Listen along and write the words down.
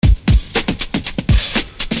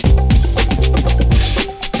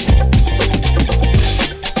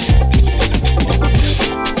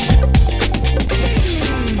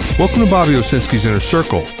Welcome to Bobby Owsinski's Inner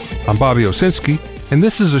Circle. I'm Bobby Owsinski, and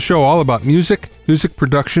this is a show all about music, music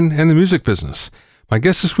production, and the music business. My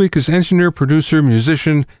guest this week is engineer, producer,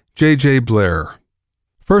 musician J.J. Blair.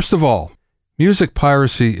 First of all, music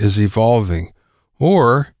piracy is evolving,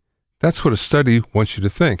 or that's what a study wants you to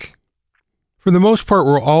think. For the most part,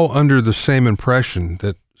 we're all under the same impression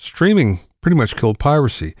that streaming pretty much killed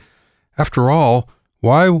piracy. After all,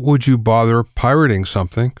 why would you bother pirating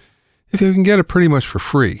something if you can get it pretty much for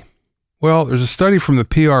free? Well, there's a study from the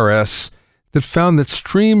PRS that found that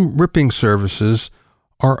stream ripping services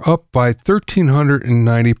are up by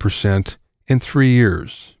 1,390% in 3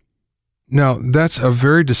 years. Now, that's a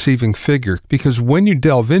very deceiving figure because when you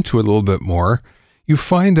delve into it a little bit more, you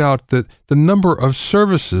find out that the number of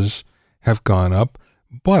services have gone up,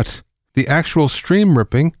 but the actual stream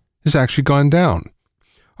ripping has actually gone down.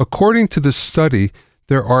 According to this study,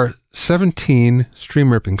 there are 17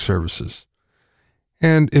 stream ripping services.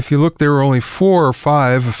 And if you look, there were only 4 or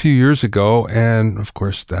 5 a few years ago, and of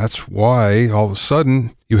course that's why all of a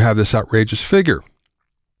sudden you have this outrageous figure.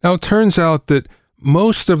 Now it turns out that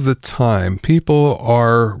most of the time people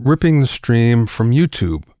are ripping the stream from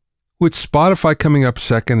YouTube, with Spotify coming up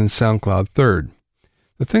second and SoundCloud third.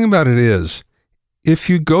 The thing about it is, if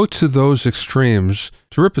you go to those extremes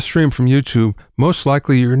to rip a stream from YouTube, most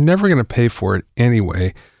likely you're never going to pay for it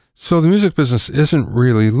anyway, so the music business isn't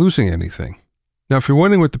really losing anything. Now, if you're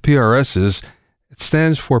wondering what the PRS is, it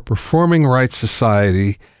stands for Performing Rights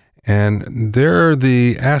Society, and they're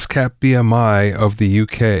the ASCAP BMI of the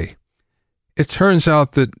UK. It turns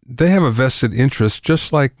out that they have a vested interest,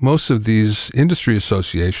 just like most of these industry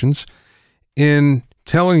associations, in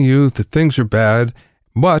telling you that things are bad,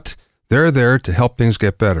 but they're there to help things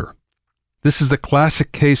get better. This is the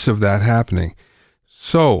classic case of that happening.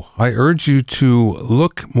 So I urge you to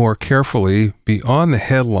look more carefully beyond the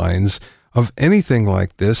headlines of anything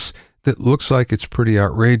like this that looks like it's pretty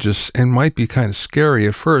outrageous and might be kind of scary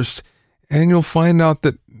at first, and you'll find out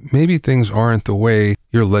that maybe things aren't the way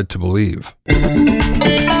you're led to believe.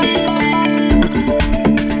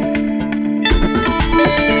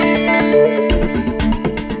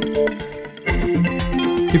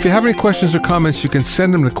 If you have any questions or comments, you can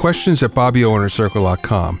send them to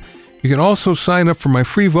questions@BobbyOInnerCircle.com. You can also sign up for my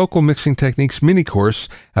free vocal mixing techniques mini course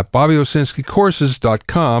at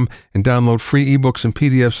BobbyOwsinskiCourses.com and download free ebooks and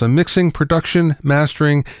PDFs on mixing, production,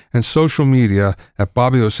 mastering, and social media at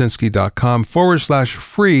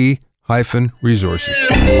BobbyOwsinski.com/free-resources.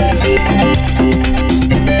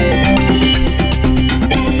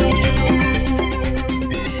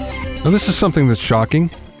 Now, this is something that's shocking.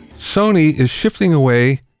 Sony is shifting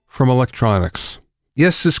away from electronics.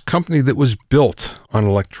 Yes, this company that was built on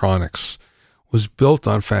electronics was built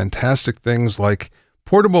on fantastic things like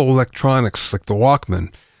portable electronics like the Walkman,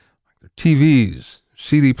 their TVs,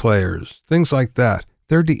 CD players, things like that.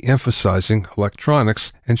 They're de-emphasizing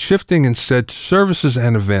electronics and shifting instead to services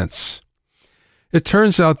and events. It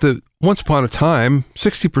turns out that once upon a time,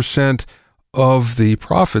 60% of the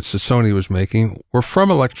profits that Sony was making were from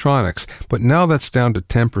electronics, but now that's down to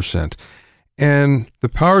 10%. And the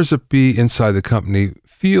powers that be inside the company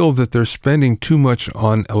feel that they're spending too much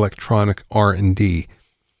on electronic R&D.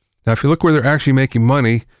 Now, if you look where they're actually making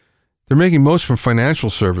money, they're making most from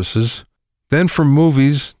financial services, then from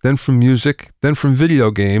movies, then from music, then from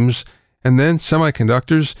video games, and then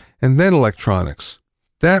semiconductors, and then electronics.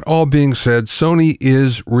 That all being said, Sony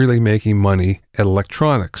is really making money at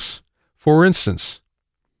electronics. For instance,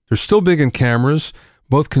 they're still big in cameras,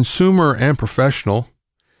 both consumer and professional.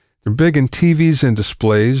 They're big in TVs and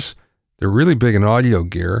displays. They're really big in audio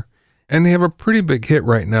gear. And they have a pretty big hit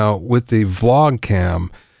right now with the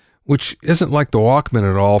Vlogcam, which isn't like the Walkman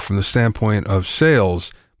at all from the standpoint of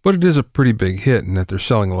sales, but it is a pretty big hit in that they're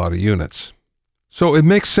selling a lot of units. So it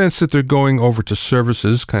makes sense that they're going over to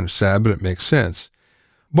services. Kind of sad, but it makes sense.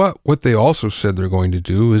 But what they also said they're going to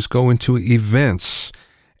do is go into events.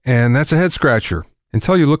 And that's a head scratcher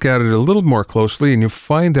until you look at it a little more closely and you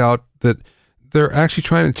find out that they're actually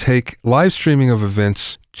trying to take live streaming of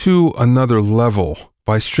events to another level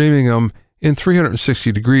by streaming them in 360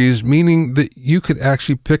 degrees, meaning that you could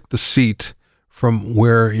actually pick the seat from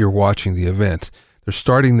where you're watching the event. They're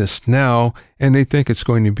starting this now, and they think it's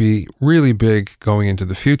going to be really big going into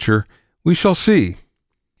the future. We shall see.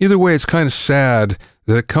 Either way, it's kind of sad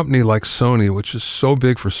that a company like Sony, which is so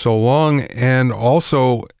big for so long and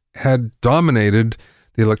also had dominated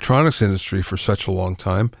the electronics industry for such a long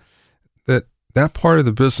time, that part of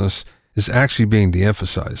the business is actually being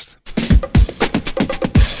de-emphasized.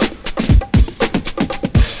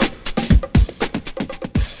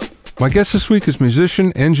 My guest this week is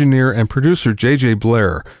musician, engineer, and producer J.J.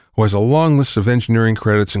 Blair, who who has a long list of engineering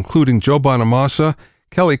credits, including Joe Bonamassa,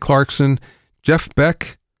 Kelly Clarkson, Jeff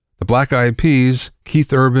Beck, the Black Eyed Peas,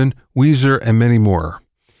 Keith Urban, Weezer, and many more.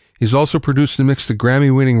 He's also produced and mixed the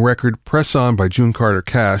Grammy-winning record Press On by June Carter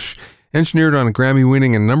Cash, engineered on a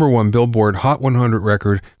Grammy-winning and #1 Billboard Hot 100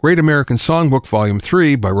 record, Great American Songbook Volume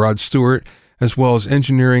 3 by Rod Stewart, as well as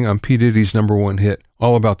engineering on P. Diddy's #1 hit,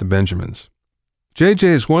 All About the Benjamins. JJ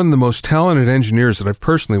is one of the most talented engineers that I've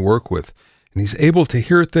personally worked with, and he's able to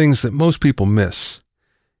hear things that most people miss.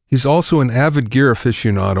 He's also an avid gear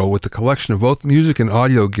aficionado with a collection of both music and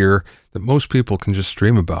audio gear that most people can just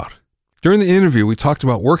dream about. During the interview, we talked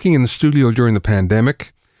about working in the studio during the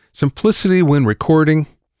pandemic, simplicity when recording,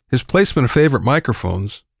 his placement of favorite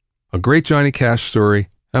microphones, a great Johnny Cash story,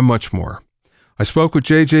 and much more. I spoke with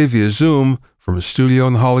JJ via Zoom from his studio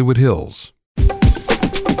in the Hollywood Hills.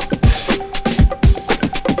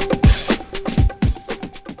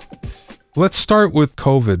 Let's start with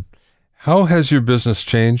COVID. How has your business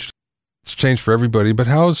changed? It's changed for everybody, but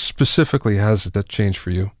how specifically has that changed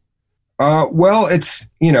for you? Well, it's,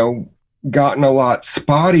 gotten a lot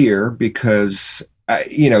spottier because,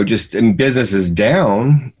 just in business is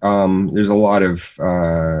down. There's a lot of,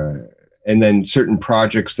 and then certain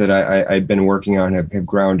projects that I've been working on have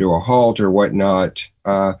ground to a halt or whatnot,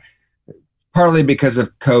 partly because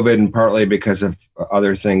of COVID and partly because of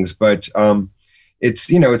other things. But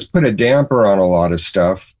it's put a damper on a lot of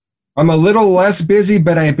stuff. I'm a little less busy,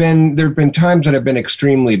 but there have been times that I've been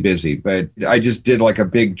extremely busy, but I just did like a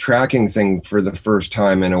big tracking thing for the first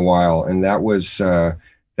time in a while. And that was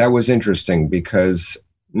interesting because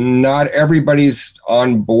not everybody's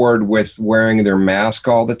on board with wearing their mask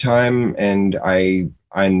all the time. And I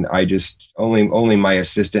just only my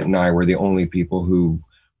assistant and I were the only people who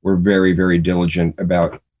were very, very diligent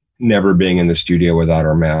about never being in the studio without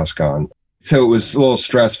our mask on. So it was a little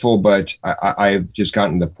stressful, but I've just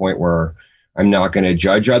gotten to the point where I'm not going to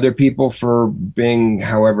judge other people for being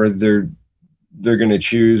however they're going to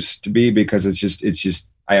choose to be, because it's just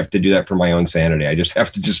I have to do that for my own sanity. I just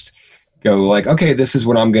have to just go like, okay, this is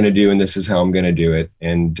what I'm going to do, and this is how I'm going to do it,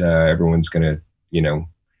 and everyone's going to,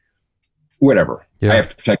 whatever. Yeah. I have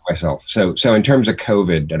to protect myself. So in terms of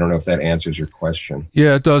COVID, I don't know if that answers your question.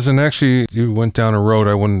 Yeah, it does. And actually, you went down a road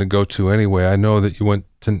I wanted to go to anyway. I know that you went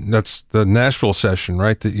to, that's the Nashville session,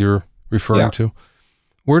 right, that you're referring to?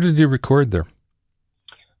 Where did you record there?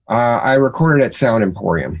 I recorded at Sound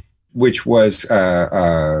Emporium, which was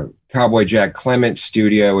Cowboy Jack Clement's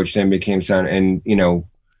studio, which then became Sound. And,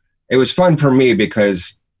 it was fun for me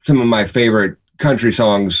because some of my favorite country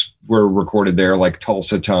songs were recorded there, like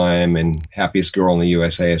Tulsa Time and Happiest Girl in the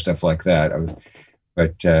USA and stuff like that.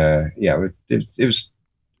 It was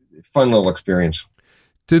a fun little experience.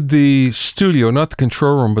 Did the studio, not the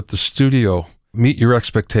control room, but the studio, meet your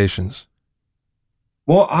expectations?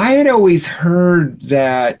 Well, I had always heard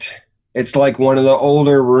that it's like one of the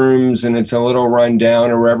older rooms and it's a little run down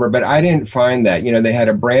or whatever, but I didn't find that. They had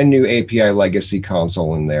a brand new API Legacy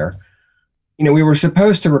console in there. We were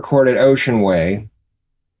supposed to record at Ocean Way,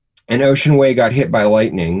 and Ocean Way got hit by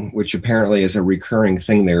lightning, which apparently is a recurring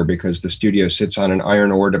thing there because the studio sits on an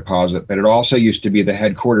iron ore deposit, but it also used to be the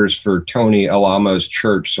headquarters for Tony Alamo's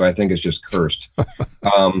church, so I think it's just cursed.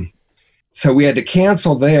 So we had to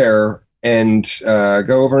cancel there and go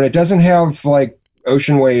over, and it doesn't have like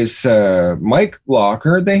Ocean Way's mic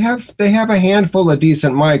locker. They have a handful of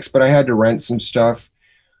decent mics, but I had to rent some stuff.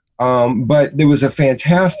 But there was a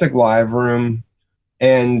fantastic live room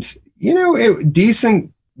and,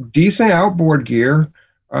 decent outboard gear.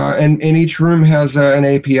 And each room has an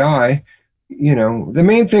API. The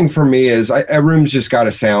main thing for me is a room's just got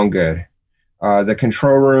to sound good. The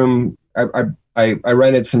control room, I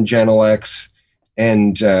rented some Genelecs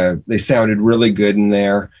and they sounded really good in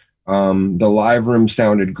there. The live room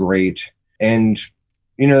sounded great. And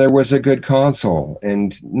there was a good console,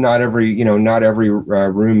 and not every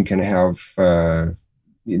room can have,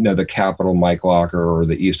 the Capitol mic locker or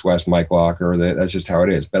the East West mic locker. That's just how it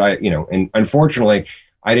is. But and unfortunately,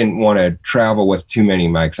 I didn't want to travel with too many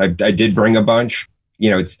mics. I did bring a bunch.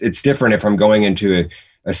 It's different if I'm going into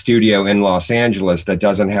a studio in Los Angeles that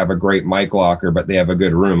doesn't have a great mic locker, but they have a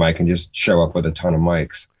good room. I can just show up with a ton of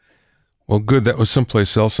mics. Well, good. That was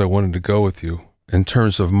someplace else I wanted to go with you in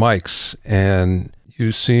terms of mics. And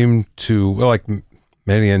you seem to, like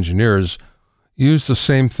many engineers, use the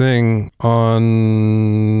same thing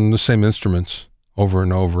on the same instruments over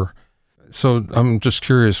and over. So I'm just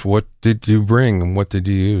curious, what did you bring and what did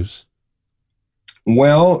you use?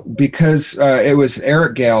 Well, because it was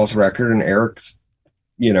Eric Gale's record, and Eric's,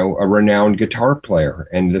 a renowned guitar player,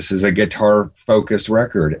 and this is a guitar-focused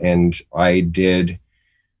record. And I did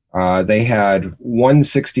They had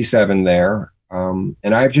 167 there. And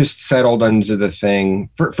I've just settled into the thing.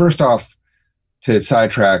 First off, to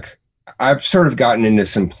sidetrack, I've sort of gotten into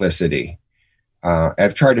simplicity.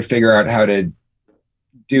 I've tried to figure out how to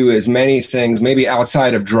do as many things, maybe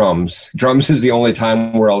outside of drums. Drums is the only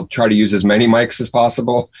time where I'll try to use as many mics as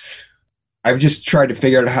possible. I've just tried to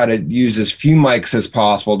figure out how to use as few mics as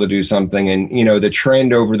possible to do something. And, the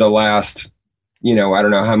trend over the last, I don't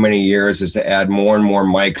know how many years is to add more and more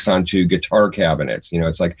mics onto guitar cabinets.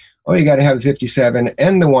 It's like, oh, you got to have the 57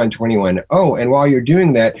 and the 121. Oh, and while you're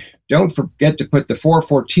doing that, don't forget to put the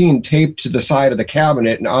 414 taped to the side of the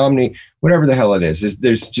cabinet and Omni, whatever the hell it is.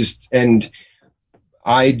 And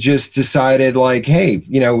I just decided like, hey,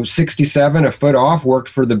 67 a foot off worked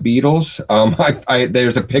for the Beatles.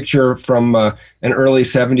 There's a picture from an early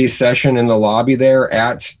 70s session in the lobby there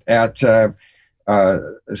at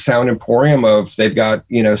Sound Emporium of they've got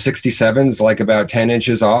 67s like about 10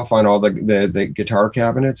 inches off on all the guitar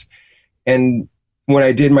cabinets. And when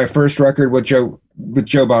I did my first record with Joe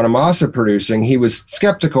Bonamassa producing, he was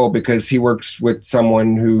skeptical because he works with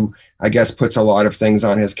someone who I guess puts a lot of things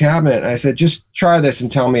on his cabinet. And I said, just try this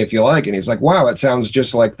and tell me if you like it. And he's like, wow, it sounds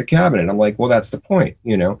just like the cabinet. I'm like, well, that's the point,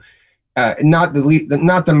 not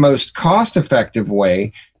the most cost effective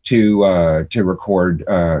way to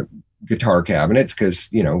record guitar cabinets, because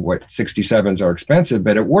 67s are expensive,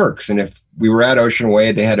 but it works. And if we were at Ocean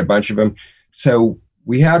Way, they had a bunch of them. So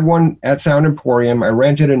we had one at Sound Emporium. I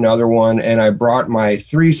rented another one, and I brought my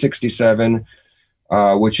 367,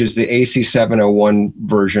 which is the AC701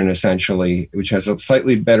 version, essentially, which has a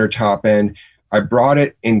slightly better top end. I brought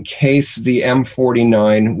it in case the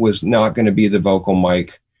M49 was not going to be the vocal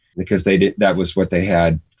mic, because that was what they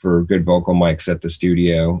had for good vocal mics at the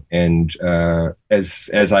studio. And as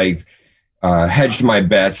I hedged my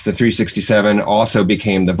bets, the 367 also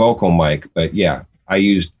became the vocal mic. But yeah, I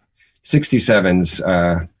used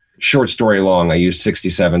 67s, short story long, I used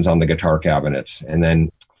 67s on the guitar cabinets. And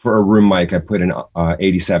then for a room mic, I put an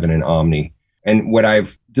 87 in Omni. And what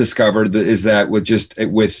I've discovered is that with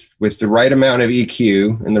the right amount of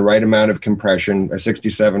EQ and the right amount of compression, a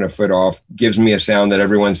 67 a foot off gives me a sound that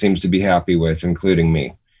everyone seems to be happy with, including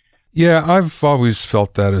me. Yeah, I've always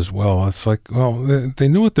felt that as well. It's like, well, they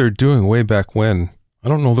knew what they're doing way back when. I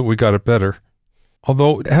don't know that we got it better.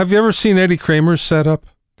 Although, have you ever seen Eddie Kramer's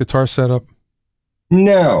guitar setup?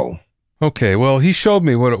 No. Okay, well, he showed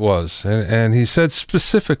me what it was, and he said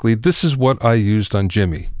specifically, this is what I used on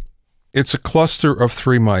Jimmy. It's a cluster of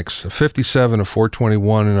 3 mics, a 57, a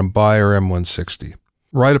 421, and a Beyer M160,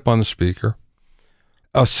 right up on the speaker.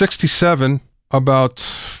 A 67 about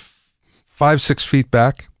 5-6 feet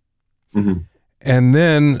back. Mm-hmm. And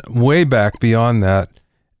then way back beyond that.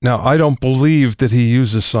 Now, I don't believe that he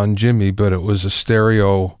used this on Jimmy, but it was a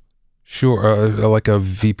stereo, sure, like a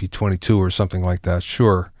VP22 or something like that,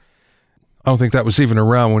 sure. I don't think that was even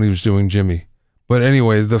around when he was doing Jimmy. But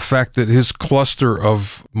anyway, the fact that his cluster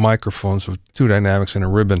of microphones with 2 dynamics and a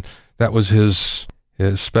ribbon, that was his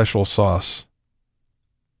special sauce.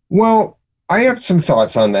 Well, I have some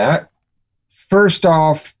thoughts on that. First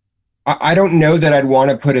off, I don't know that I'd want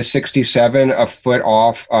to put a 67 a foot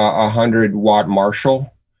off a 100-watt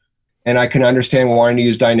Marshall. And I can understand wanting to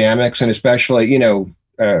use dynamics, and especially,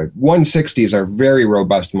 160s are very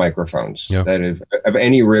robust microphones. Yep. That of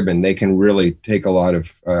any ribbon, they can really take a lot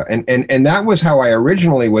of, and that was how I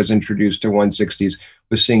originally was introduced to 160s,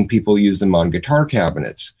 was seeing people use them on guitar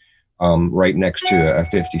cabinets, right next to a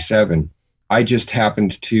 57. I just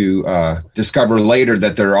happened to discover later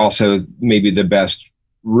that they're also maybe the best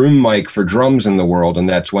room mic for drums in the world, and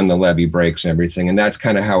that's when the levee breaks and everything, and that's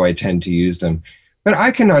kind of how I tend to use them. But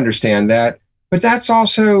I can understand that. But that's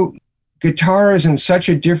also, guitar is in such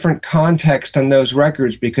a different context on those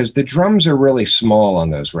records because the drums are really small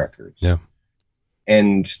on those records. Yeah.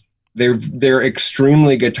 And they're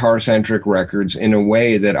extremely guitar-centric records in a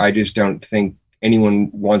way that I just don't think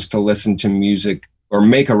anyone wants to listen to music or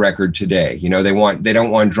make a record today. They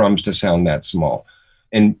don't want drums to sound that small.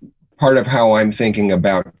 And part of how I'm thinking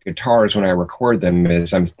about guitars when I record them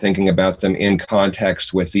is I'm thinking about them in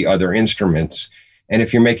context with the other instruments. And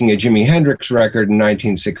if you're making a Jimi Hendrix record in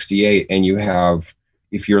 1968 and you have,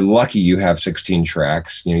 if you're lucky, you have 16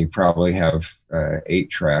 tracks, you probably have 8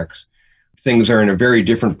 tracks, things are in a very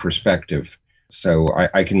different perspective. So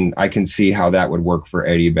I can see how that would work for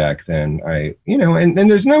Eddie back then. And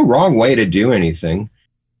there's no wrong way to do anything.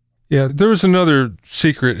 Yeah, there was another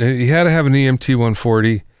secret. He had to have an EMT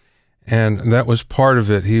 140, and that was part of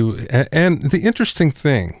it. And the interesting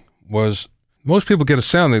thing was, most people get a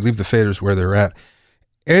sound, they leave the faders where they're at.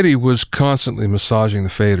 Eddie was constantly massaging the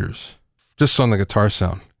faders, just on the guitar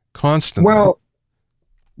sound, constantly. Well,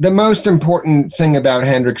 the most important thing about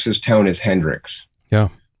Hendrix's tone is Hendrix. Yeah.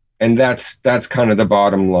 And that's kind of the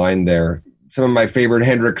bottom line there. Some of my favorite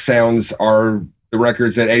Hendrix sounds are the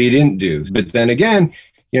records that Eddie didn't do. But then again,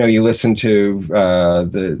 you listen to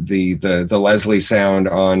the Leslie sound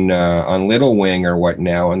on Little Wing or what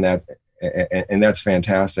now, and that's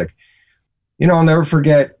fantastic. I'll never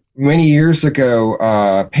forget many years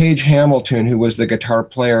ago, Page Hamilton, who was the guitar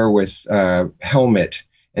player with Helmet,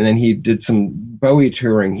 and then he did some Bowie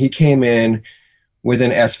touring. He came in with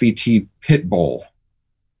an SVT Pitbull,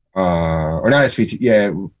 or not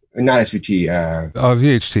SVT, not SVT.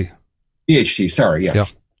 VHT. VHT, sorry, yes. Yeah.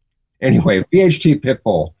 Anyway, VHT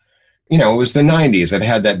Pitbull, it was the 90s. It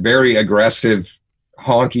had that very aggressive,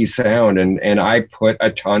 honky sound, and I put a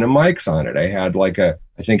ton of mics on it. I had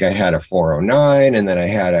I think I had a 409, and then I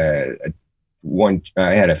had I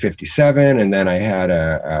had a 57, and then I had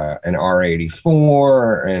an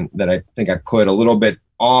R84, and then I think I put a little bit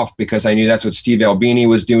off because I knew that's what Steve Albini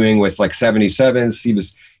was doing with 77s. He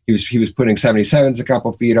was putting 77s a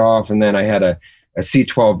couple feet off, and then I had a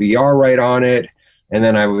C12 VR right on it. And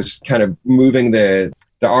then I was kind of moving the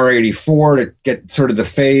R84 to get sort of the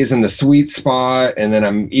phase and the sweet spot. And then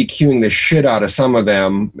I'm EQing the shit out of some of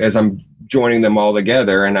them as I'm joining them all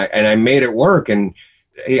together. And I made it work. And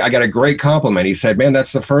I got a great compliment. He said, "Man,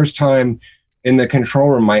 that's the first time in the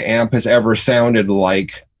control room my amp has ever sounded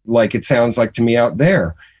like it sounds like to me out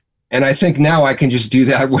there." And I think now I can just do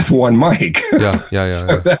that with one mic. Yeah.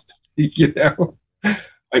 So you got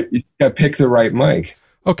to pick the right mic.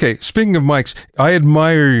 Okay, speaking of mics, I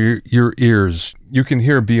admire your ears. You can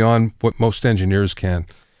hear beyond what most engineers can,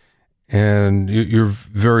 and you're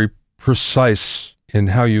very precise in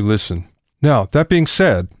how you listen. Now, that being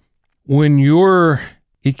said, when you're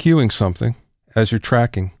EQing something as you're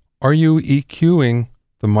tracking, are you EQing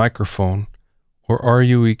the microphone or are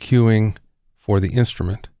you EQing for the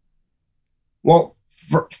instrument? Well,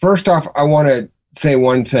 first off, I want to say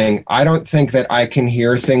one thing. I don't think that I can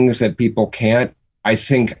hear things that people can't. I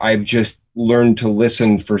think I've just learned to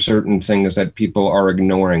listen for certain things that people are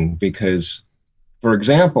ignoring because, for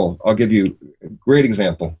example, I'll give you a great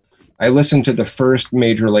example. I listened to the first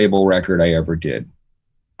major label record I ever did.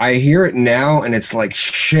 I hear it now and it's like,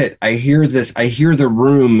 shit, I hear the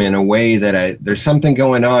room in a way that there's something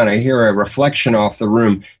going on. I hear a reflection off the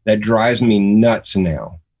room that drives me nuts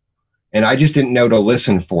now. And I just didn't know to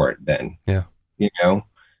listen for it then. Yeah.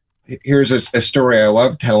 Here's a story I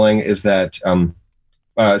love telling is that,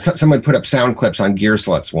 someone put up sound clips on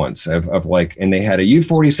Gearsluts once and they had a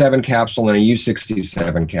U47 capsule and a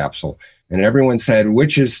U67 capsule. And everyone said,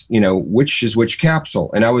 which is which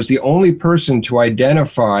capsule? And I was the only person to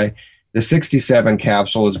identify the 67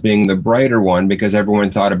 capsule as being the brighter one because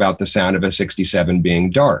everyone thought about the sound of a 67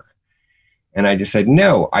 being dark. And I just said,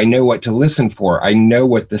 no, I know what to listen for. I know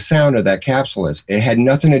what the sound of that capsule is. It had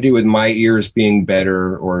nothing to do with my ears being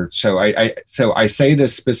better so I say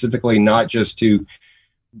this specifically not just to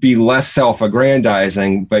be less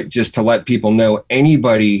self-aggrandizing, but just to let people know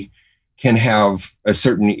anybody can have a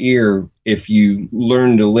certain ear if you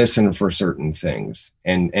learn to listen for certain things.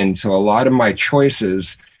 And so a lot of my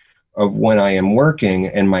choices of when I am working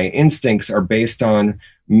and my instincts are based on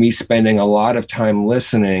me spending a lot of time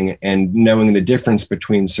listening and knowing the difference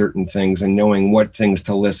between certain things and knowing what things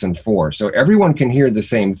to listen for. So everyone can hear the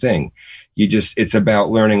same thing. It's about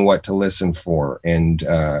learning what to listen for. And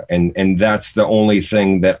that's the only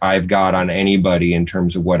thing that I've got on anybody in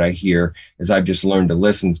terms of what I hear is I've just learned to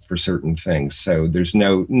listen for certain things. So there's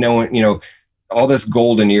no, all this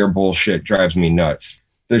golden ear bullshit drives me nuts.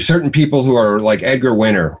 There's certain people who are like Edgar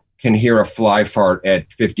Winter can hear a fly fart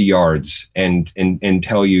at 50 yards and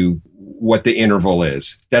tell you what the interval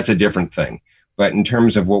is. That's a different thing. But in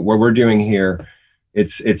terms of what we're doing here,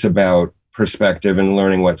 it's about perspective and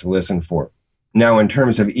learning what to listen for. Now, in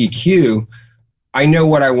terms of EQ, I know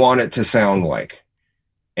what I want it to sound like.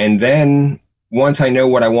 And then once I know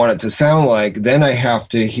what I want it to sound like, then I have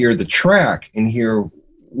to hear the track and hear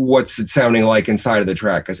what's it sounding like inside of the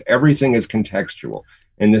track, because everything is contextual.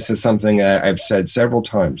 And this is something that I've said several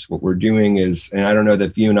times. What we're doing is, and I don't know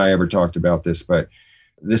if you and I ever talked about this, but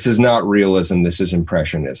this is not realism. This is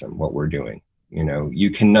impressionism, what we're doing.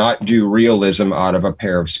 You cannot do realism out of a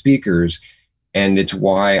pair of speakers. And it's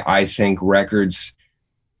why I think records,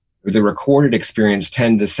 the recorded experience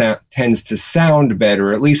tends to sound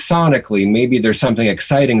better, at least sonically. Maybe there's something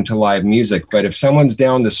exciting to live music, but if someone's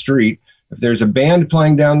down the street, if there's a band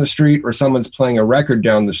playing down the street or someone's playing a record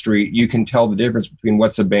down the street, you can tell the difference between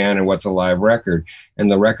what's a band and what's a live record. And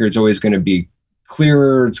the record's always going to be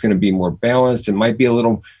clearer. It's going to be more balanced. It might be a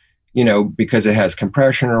little, because it has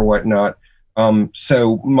compression or whatnot.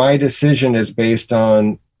 So my decision is based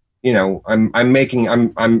on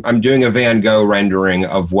I'm doing a Van Gogh rendering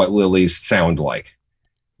of what lilies sound like,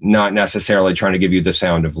 not necessarily trying to give you the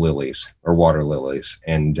sound of lilies or water lilies.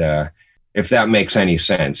 And if that makes any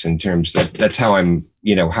sense in terms that's how I'm,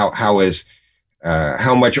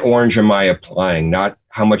 how much orange am I applying? Not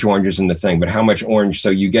how much orange is in the thing, but how much orange. So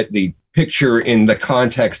you get the picture in the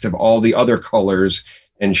context of all the other colors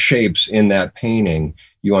and shapes in that painting.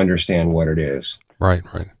 You understand what it is. Right.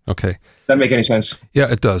 Okay. Does that make any sense?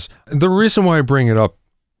 Yeah, it does. The reason why I bring it up,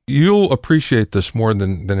 you'll appreciate this more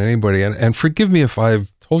than anybody. And forgive me if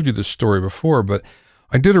I've told you this story before, but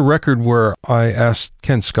I did a record where I asked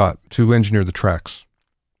Ken Scott to engineer the tracks.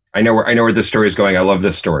 I know where this story is going. I love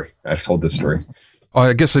this story. I've told this story. Oh,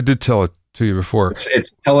 I guess I did tell it to you before.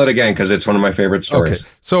 Tell it again, because it's one of my favorite stories. Okay.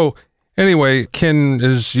 So anyway, Ken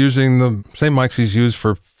is using the same mics he's used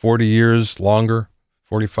for 40 years, longer,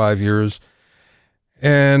 45 years.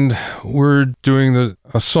 And we're doing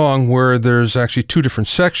a song where there's actually two different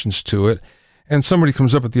sections to it. And somebody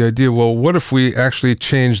comes up with the idea, well, what if we actually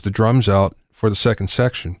change the drums out for the second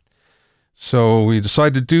section? So we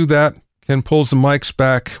decide to do that. Ken pulls the mics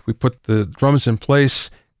back. We put the drums in place.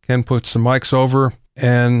 Ken puts the mics over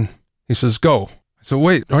and he says, go. I said,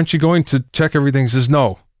 wait, aren't you going to check everything? He says,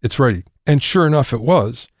 no, it's ready. And sure enough, it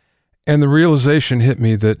was. And the realization hit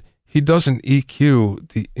me that he doesn't EQ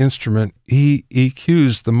the instrument. He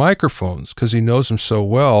EQs the microphones because he knows them so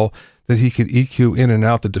well that he could EQ in and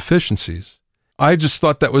out the deficiencies. I just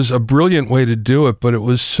thought that was a brilliant way to do it, but it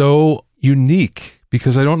was so unique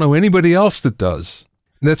because I don't know anybody else that does.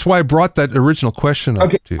 And that's why I brought that original question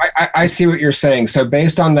up to you. I see what you're saying. So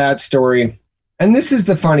based on that story, and this is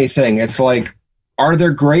the funny thing, it's like, are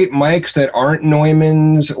there great mics that aren't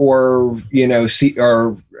Neumanns or,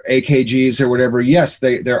 or AKGs or whatever? Yes,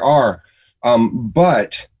 there are.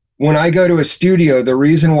 But when I go to a studio, the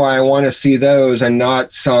reason why I want to see those and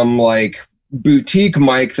not some like boutique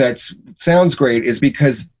mic that sounds great is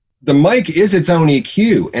because the mic is its own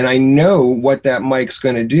EQ, and I know what that mic's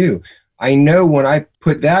going to do. I know when I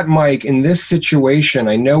put that mic in this situation,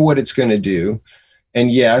 I know what it's going to do.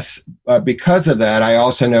 And yes, because of that, I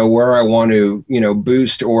also know where I want to,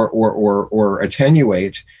 boost or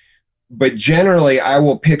attenuate. But generally, I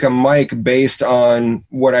will pick a mic based on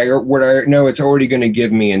what I know it's already going to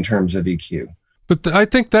give me in terms of EQ. But I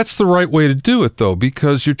think that's the right way to do it, though,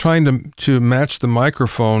 because you're trying to match the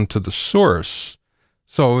microphone to the source.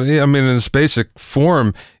 So, I mean, in its basic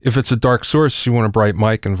form, if it's a dark source, you want a bright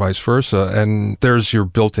mic and vice versa. And there's your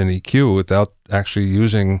built-in EQ without actually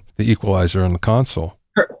using the equalizer on the console.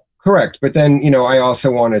 Correct. But then, I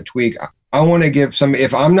also want to tweak. I want to give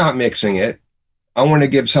if I'm not mixing it, I want to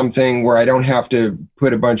give something where I don't have to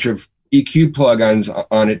put a bunch of EQ plugins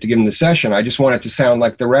on it to give them the session. I just want it to sound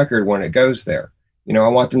like the record when it goes there. I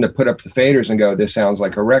want them to put up the faders and go, this sounds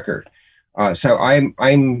like a record. So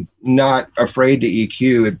I'm not afraid to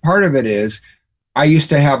EQ. And part of it is I used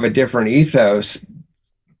to have a different ethos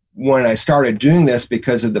when I started doing this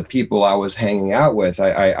because of the people I was hanging out with.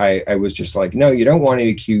 I was just like, no, you don't want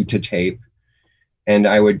to EQ to tape. And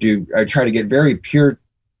I try to get very pure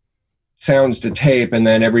sounds to tape, and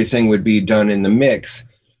then everything would be done in the mix.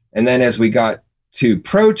 And then as we got to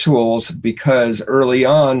Pro Tools, because early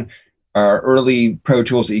on, our early Pro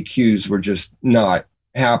Tools EQs were just not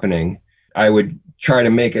happening, I would try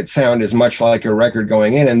to make it sound as much like a record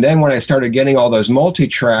going in. And then when I started getting all those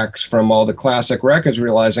multi-tracks from all the classic records,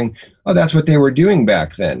 realizing, oh, that's what they were doing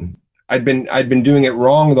back then. I'd been doing it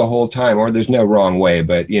wrong the whole time, or there's no wrong way,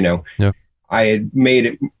 but yeah. I had made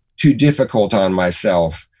it too difficult on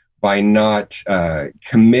myself by not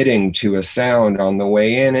committing to a sound on the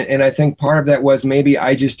way in. And I think part of that was maybe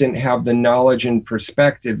I just didn't have the knowledge and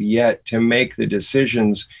perspective yet to make the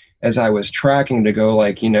decisions as I was tracking to go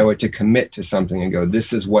like, to commit to something and go,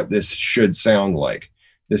 this is what this should sound like.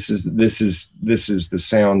 This is the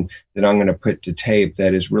sound that I'm going to put to tape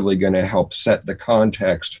that is really going to help set the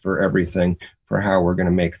context for everything for how we're going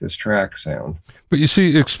to make this track sound. But you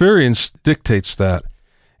see, experience dictates that.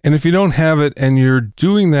 And if you don't have it and you're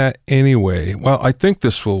doing that anyway, well, I think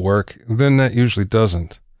this will work, then that usually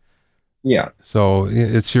doesn't. Yeah. So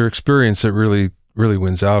it's your experience that really, really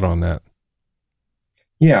wins out on that.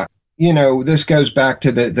 Yeah. This goes back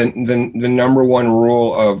to the number one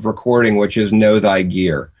rule of recording, which is know thy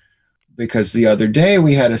gear. Because the other day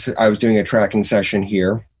I was doing a tracking session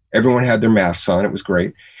here. Everyone had their masks on. It was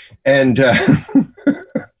great. And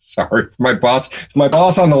sorry, my boss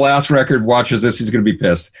on the last record watches this. He's going to be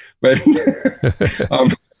pissed. But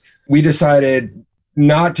we decided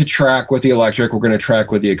not to track with the electric. We're going to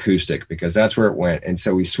track with the acoustic because that's where it went. And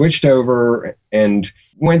so we switched over and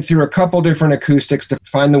went through a couple different acoustics to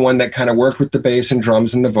find the one that kind of worked with the bass and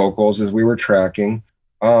drums and the vocals as we were tracking.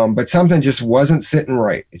 But something just wasn't sitting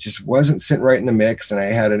right. It just wasn't sitting right in the mix. And I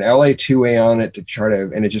had an LA2A on it to try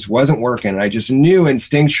to, and it just wasn't working. And I just knew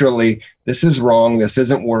instinctually, this is wrong. This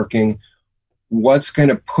isn't working. What's going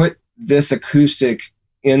to put this acoustic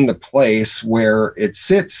in the place where it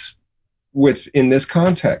sits in this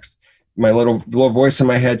context? My little voice in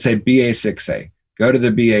my head said BA6A, go to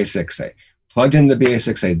the BA6A, plugged in the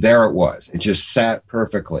BA6A. There it was. It just sat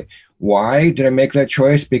perfectly. Why did I make that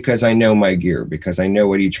choice? Because I know my gear, because I know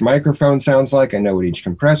what each microphone sounds like. I know what each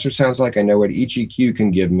compressor sounds like. I know what each EQ can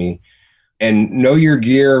give me. And know your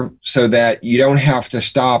gear so that you don't have to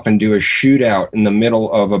stop and do a shootout in the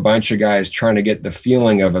middle of a bunch of guys trying to get the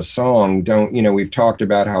feeling of a song. We've talked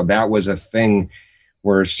about how that was a thing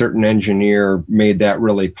where a certain engineer made that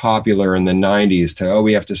really popular in the 90s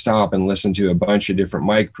we have to stop and listen to a bunch of different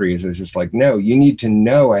mic pre's. It's just like, no, you need to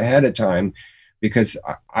know ahead of time, because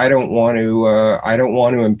I don't want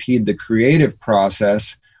to impede the creative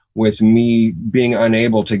process with me being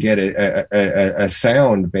unable to get a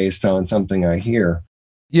sound based on something I hear.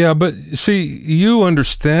 Yeah, but see, you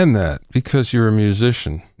understand that because you're a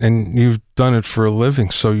musician and you've done it for a living,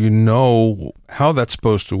 so you know how that's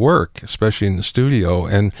supposed to work, especially in the studio.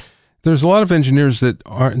 And there's a lot of engineers that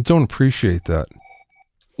don't appreciate that.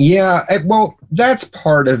 Yeah, well, that's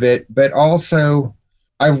part of it, but also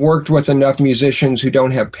I've worked with enough musicians who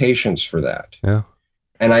don't have patience for that. Yeah.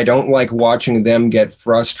 And I don't like watching them get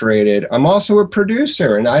frustrated. I'm also a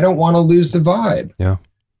producer, and I don't want to lose the vibe. Yeah.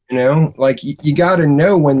 Like you got to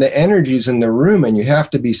know when the energy's in the room, and you have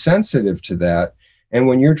to be sensitive to that. And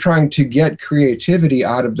when you're trying to get creativity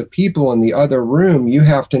out of the people in the other room, you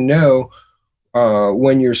have to know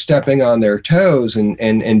when you're stepping on their toes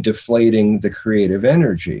and deflating the creative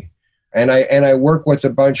energy. And I work with a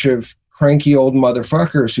bunch of cranky old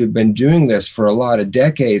motherfuckers who've been doing this for a lot of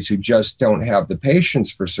decades who just don't have the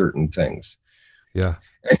patience for certain things. Yeah.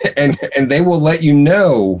 And they will let you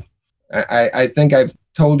know. I think I've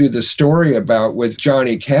told you the story about with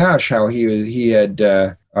Johnny Cash, how he had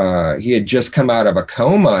just come out of a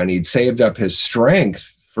coma and he'd saved up his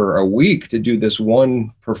strength for a week to do this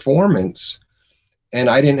one performance. And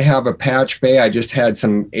I didn't have a patch bay. I just had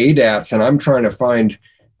some ADATs, and I'm trying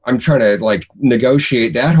to like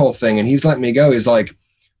negotiate that whole thing. And he's letting me go. He's like,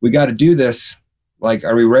 we got to do this. Like,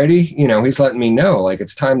 are we ready? He's letting me know, like,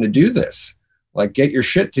 it's time to do this. Like, get your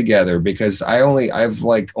shit together, because only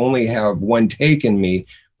have one take in me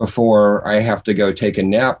before I have to go take a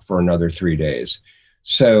nap for another 3 days.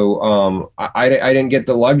 So I didn't get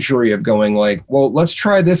the luxury of going like, well, let's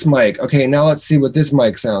try this mic. Okay, now let's see what this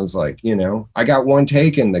mic sounds like. I got one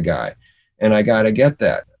take in the guy, and I got to get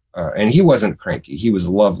that. And he wasn't cranky. He was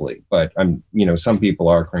lovely, but some people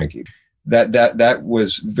are cranky. That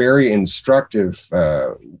was very instructive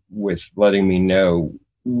with letting me know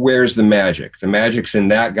where's the magic. The magic's in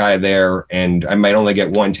that guy there, and I might only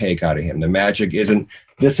get one take out of him. The magic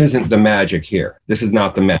this isn't the magic here. This is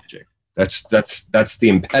not the magic. That's the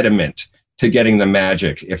impediment to getting the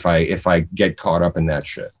magic if I get caught up in that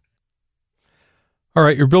shit. All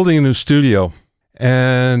right, you're building a new studio,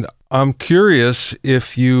 and I'm curious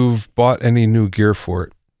if you've bought any new gear for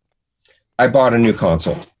it. I bought a new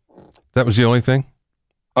console. That was the only thing?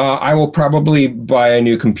 I will probably buy a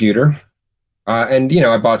new computer. And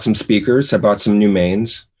I bought some speakers. I bought some new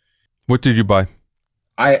mains. What did you buy?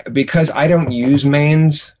 Because I don't use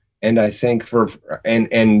mains, and I think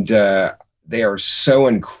they are so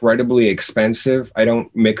incredibly expensive. I don't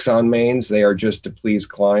mix on mains. They are just to please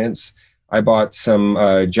clients. I bought some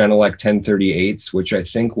Genelec 1038s, which I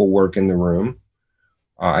think will work in the room.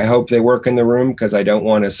 I hope they work in the room, because I don't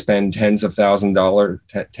want to spend tens of thousands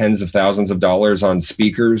of dollars on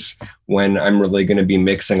speakers when I'm really going to be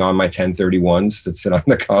mixing on my 1031s that sit on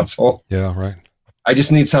the console. Yeah, right. I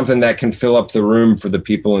just need something that can fill up the room for the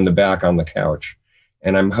people in the back on the couch.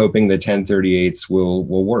 And I'm hoping the 1038s will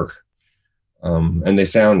work. And they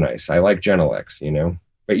sound nice. I like Genelecs,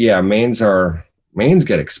 But yeah, mains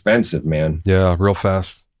get expensive, man. Yeah, real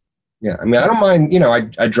fast. Yeah, I mean, I don't mind,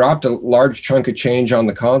 I dropped a large chunk of change on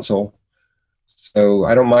the console, so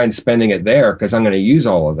I don't mind spending it there, because I'm going to use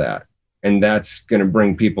all of that, and that's going to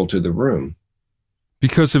bring people to the room.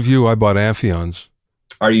 Because of you, I bought Amphions.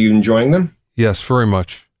 Are you enjoying them? Yes, very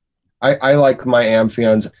much. I like my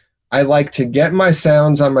Amphions. I like to get my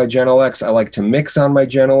sounds on my Genelecs. I like to mix on my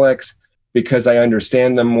Genelecs, because I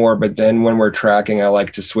understand them more. But then when we're tracking, I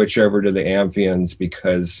like to switch over to the Amphions,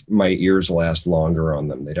 because my ears last longer on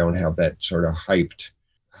them. They don't have that sort of hyped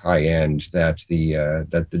high end that the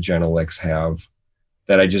Genelecs have,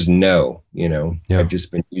 that I just know, Yeah. I've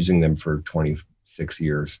just been using them for 26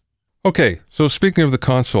 years. Okay, so speaking of the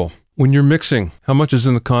console, when you're mixing, how much is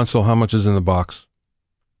in the console? How much is in the box?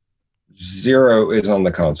 0 is on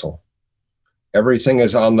the console. Everything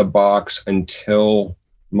is on the box until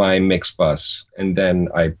my mix bus, and then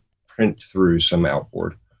I print through some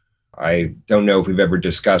outboard. I don't know if we've ever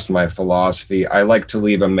discussed my philosophy. I like to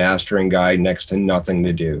leave a mastering guy next to nothing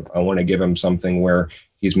to do. I want to give him something where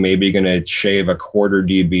he's maybe going to shave a quarter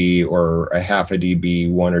dB or a half a dB,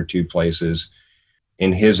 1 or 2 places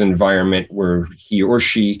in his environment where he or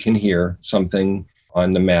she can hear something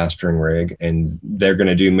on the mastering rig, and they're going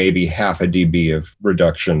to do maybe half a dB of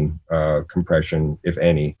reduction, compression, if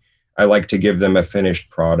any. I like to give them a finished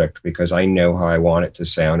product because I know how I want it to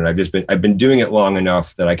sound, and I've been doing it long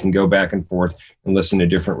enough that I can go back and forth and listen to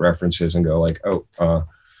different references and go like,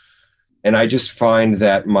 and I just find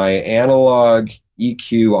that my analog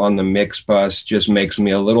EQ on the mix bus just makes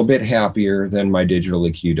me a little bit happier than my digital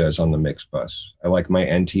EQ does on the mix bus. I like my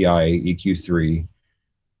NTI EQ3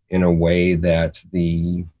 in a way that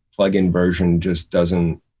the plug-in version just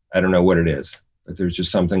doesn't. I don't know what it is, but there's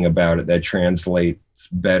just something about it that translates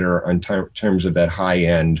better in terms of that high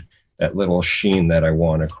end, that little sheen that I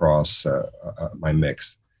want across my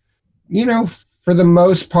mix. For the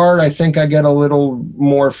most part, I think I get a little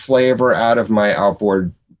more flavor out of my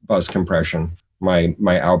outboard bus compression,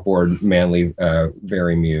 my outboard Manley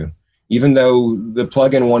Vari-Mu. Even though the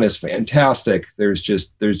plug-in one is fantastic, there's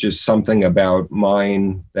just something about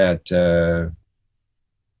mine that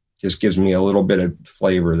just gives me a little bit of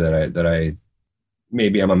flavor that I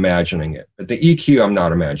maybe I'm imagining it. But the EQ, I'm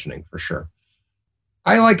not imagining for sure.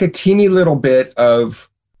 I like a teeny little bit of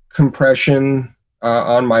compression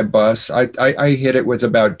on my bus. I hit it with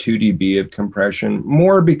about 2 dB of compression,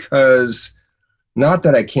 more because not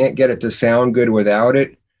that I can't get it to sound good without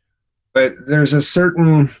it, but there's a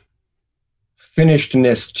certain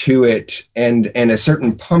finishedness to it and a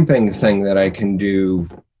certain pumping thing that I can do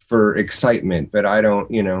for excitement, but I don't,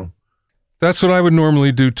 That's what I would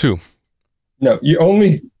normally do too. No, you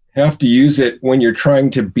only have to use it when you're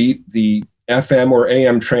trying to beat the FM or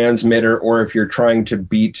AM transmitter, or if you're trying to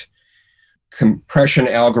beat compression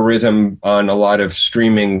algorithm on a lot of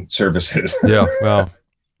streaming services. Yeah, wow.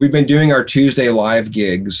 We've been doing our Tuesday live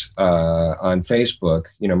gigs on Facebook,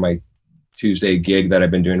 my Tuesday gig that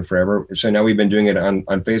I've been doing forever. So now we've been doing it on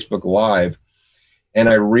Facebook Live. And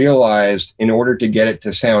I realized in order to get it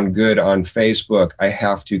to sound good on Facebook, I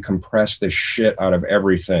have to compress the shit out of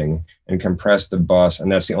everything and compress the bus. And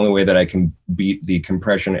that's the only way that I can beat the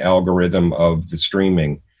compression algorithm of the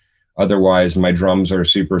streaming. Otherwise, my drums are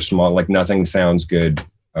super small, like nothing sounds good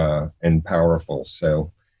and powerful.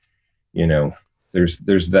 So,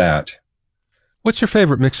 there's that. What's your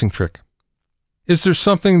favorite mixing trick? Is there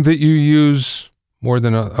something that you use more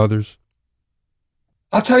than others?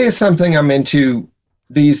 I'll tell you something I'm into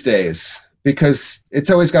these days, because it's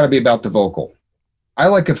always got to be about the vocal. I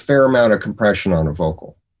like a fair amount of compression on a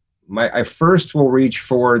vocal. I first will reach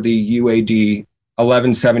for the UAD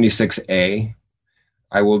 1176A.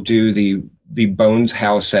 I will do the Bones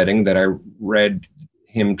House setting that I read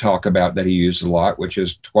him talk about that he used a lot, which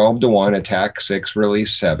is 12-to-1, attack 6,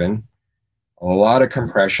 release 7. A lot of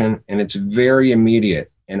compression, and it's very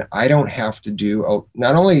immediate. And I don't have to do,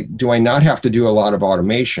 not only do I not have to do a lot of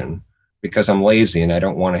automation because I'm lazy and I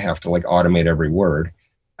don't want to have to automate every word.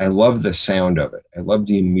 I love the sound of it. I love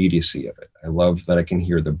the immediacy of it. I love that I can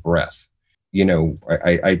hear the breath.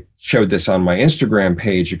 I showed this on my Instagram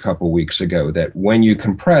page a couple weeks ago, that when you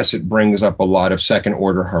compress, it brings up a lot of second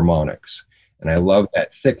order harmonics. And I love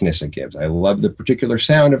that thickness it gives. I love the particular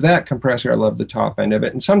sound of that compressor. I love the top end of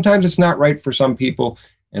it. And sometimes it's not right for some people,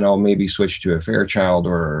 and I'll maybe switch to a Fairchild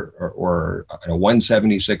or a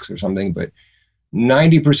 176 or something. But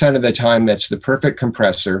 90% of the time, that's the perfect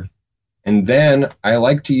compressor. And then I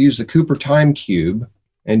like to use the Cooper Time Cube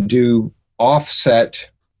and do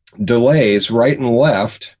offset delays right and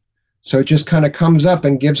left. So it just kind of comes up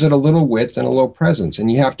and gives it a little width and a little presence.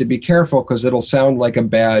 And you have to be careful because it'll sound like a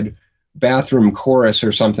bad bathroom chorus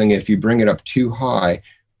or something if you bring it up too high,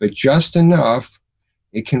 but just enough,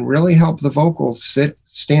 it can really help the vocals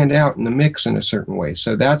stand out in the mix in a certain way.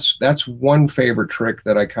 So that's one favorite trick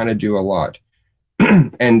that I kind of do a lot.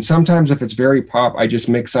 And sometimes if it's very pop, I just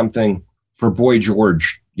mix something for Boy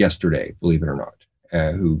George yesterday, believe it or not,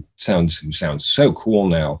 who sounds so cool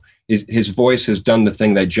now. His voice has done the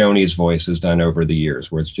thing that Joni's voice has done over the years,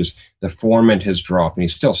 where it's just the formant has dropped and he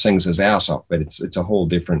still sings his ass off, but it's a whole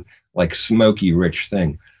different, smoky, rich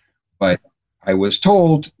thing. But I was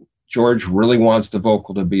told George really wants the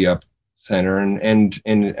vocal to be up center,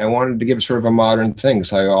 and I wanted to give sort of a modern thing.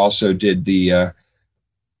 So I also did the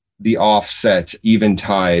offset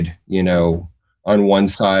eventide, on one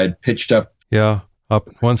side, pitched up. Yeah, up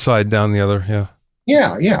one side, down the other. Yeah.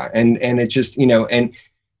 Yeah, and it just and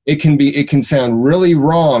it can sound really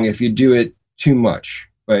wrong if you do it too much,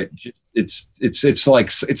 but it's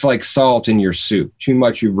like salt in your soup. Too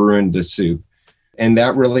much, you've ruined the soup, and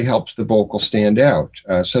that really helps the vocal stand out.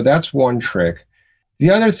 So that's one trick. The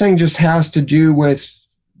other thing just has to do with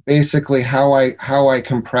basically how I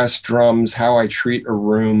compress drums, how I treat a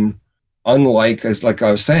room. Unlike, as like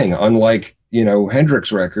I was saying,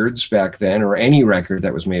 Hendrix records back then, or any record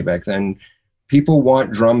that was made back then, people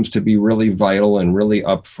want drums to be really vital and really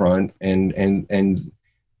upfront, and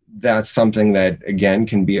that's something that again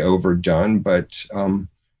can be overdone. But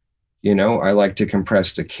I like to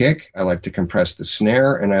compress the kick, I like to compress the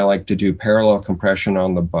snare, and I like to do parallel compression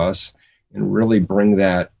on the bus and really bring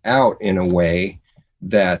that out in a way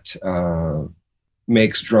that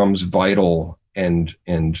makes drums vital and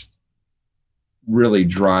really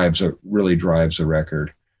drives a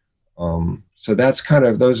record. So that's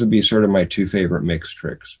those would be sort of my two favorite mix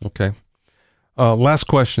tricks. Okay. Last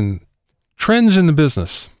question. Trends in the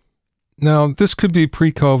business. Now, this could be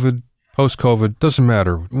pre-COVID, post-COVID, doesn't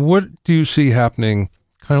matter. What do you see happening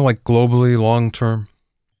kind of like globally, long-term?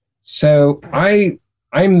 So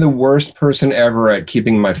I'm the worst person ever at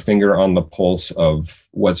keeping my finger on the pulse of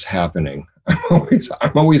what's happening.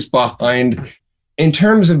 I'm always behind. In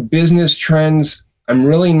terms of business trends, I'm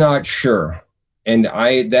really not sure. And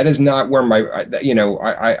that is not where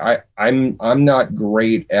I'm not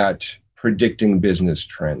great at predicting business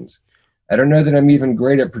trends. I don't know that I'm even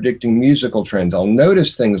great at predicting musical trends. I'll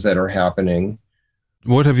notice things that are happening.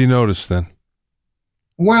 What have you noticed then?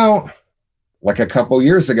 Well, like a couple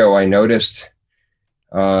years ago, I noticed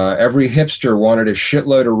every hipster wanted a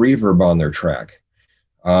shitload of reverb on their track.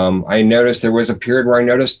 I noticed there was a period where I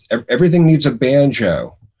noticed everything needs a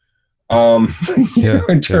banjo.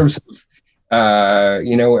 In terms of,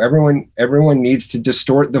 everyone needs to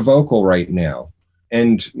distort the vocal right now.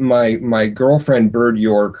 And my girlfriend, Bird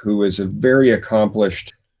York, who is a very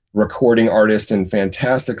accomplished recording artist and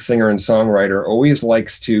fantastic singer and songwriter, always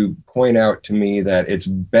likes to point out to me that it's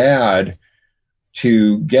bad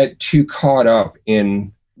to get too caught up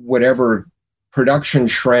in whatever production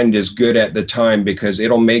trend is good at the time, because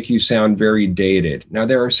it'll make you sound very dated. Now,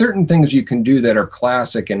 there are certain things you can do that are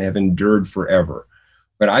classic and have endured forever.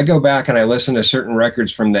 But I go back and I listen to certain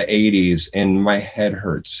records from the 80s and my head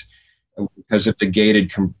hurts because of the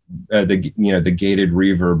gated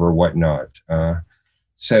reverb or whatnot.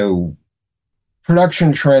 So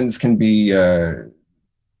production trends can be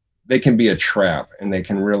they can be a trap, and they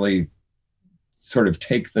can really sort of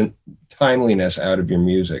take the timeliness out of your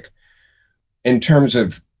music. In terms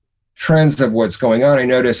of trends of what's going on, I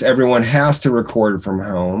notice everyone has to record from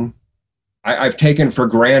home. I've taken for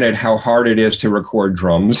granted how hard it is to record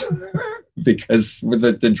drums because with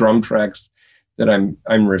the drum tracks that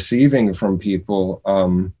I'm receiving from people,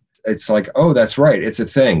 it's like, oh, that's right, it's a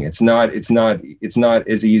thing. It's not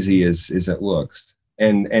as easy as it looks.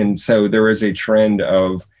 And so there is a trend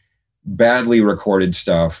of badly recorded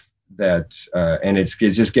stuff that, and it's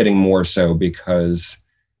just getting more so because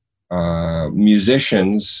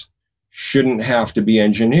musicians shouldn't have to be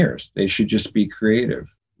engineers. They should just be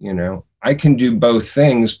creative. I can do both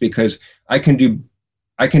things because I can do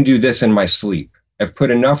this in my sleep. I've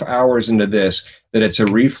put enough hours into this that it's a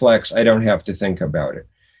reflex. I don't have to think about it.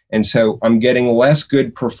 And so I'm getting less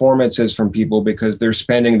good performances from people because they're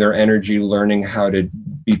spending their energy learning how to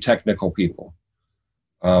be technical people.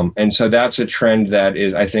 And so that's a trend that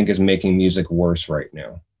I think is making music worse right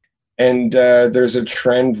now. And there's a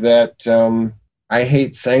trend that I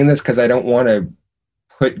hate saying this because I don't want to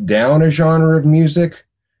put down a genre of music,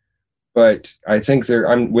 but I think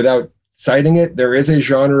without citing it, there is a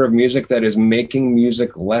genre of music that is making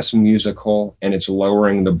music less musical, and it's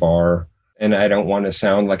lowering the bar. And I don't want to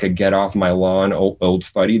sound like a get off my lawn old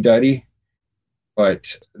fuddy-duddy,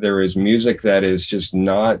 but there is music that is just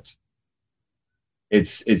not.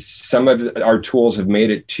 It's some of our tools have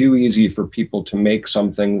made it too easy for people to make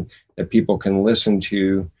something that people can listen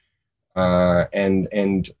to,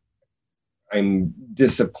 and I'm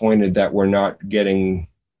disappointed that we're not getting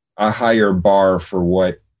a higher bar for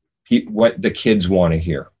what the kids want to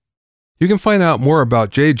hear. You can find out more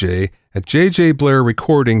about JJ at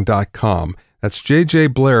jjblairrecording.com. That's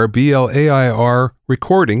JJ Blair, BLAIR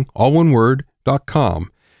recording, all one word, .com.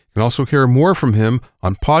 You can also hear more from him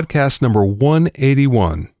on podcast number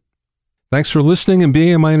 181. Thanks for listening and being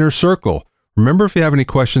in my inner circle. Remember, if you have any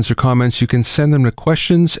questions or comments, you can send them to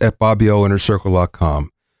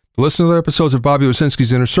questions@BobbyOInnerCircle.com. To listen to other episodes of Bobby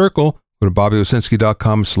Owsinski's Inner Circle, go to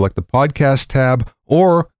BobbyOwsinski.com, select the podcast tab,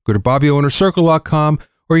 or go to BobbyOinnerCircle.com,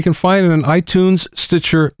 or you can find it on iTunes,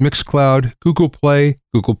 Stitcher, Mixcloud, Google Play,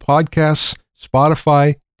 Google Podcasts,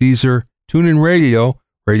 Spotify, Deezer, TuneIn Radio,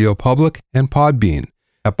 Radio Public, and Podbean.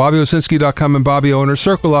 At BobbyOwsinski.com and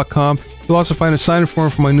BobbyOinnerCircle.com, you'll also find a sign-up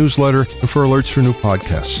form for my newsletter and for alerts for new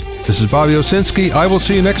podcasts. This is Bobby Owsinski. I will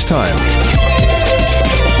see you next time.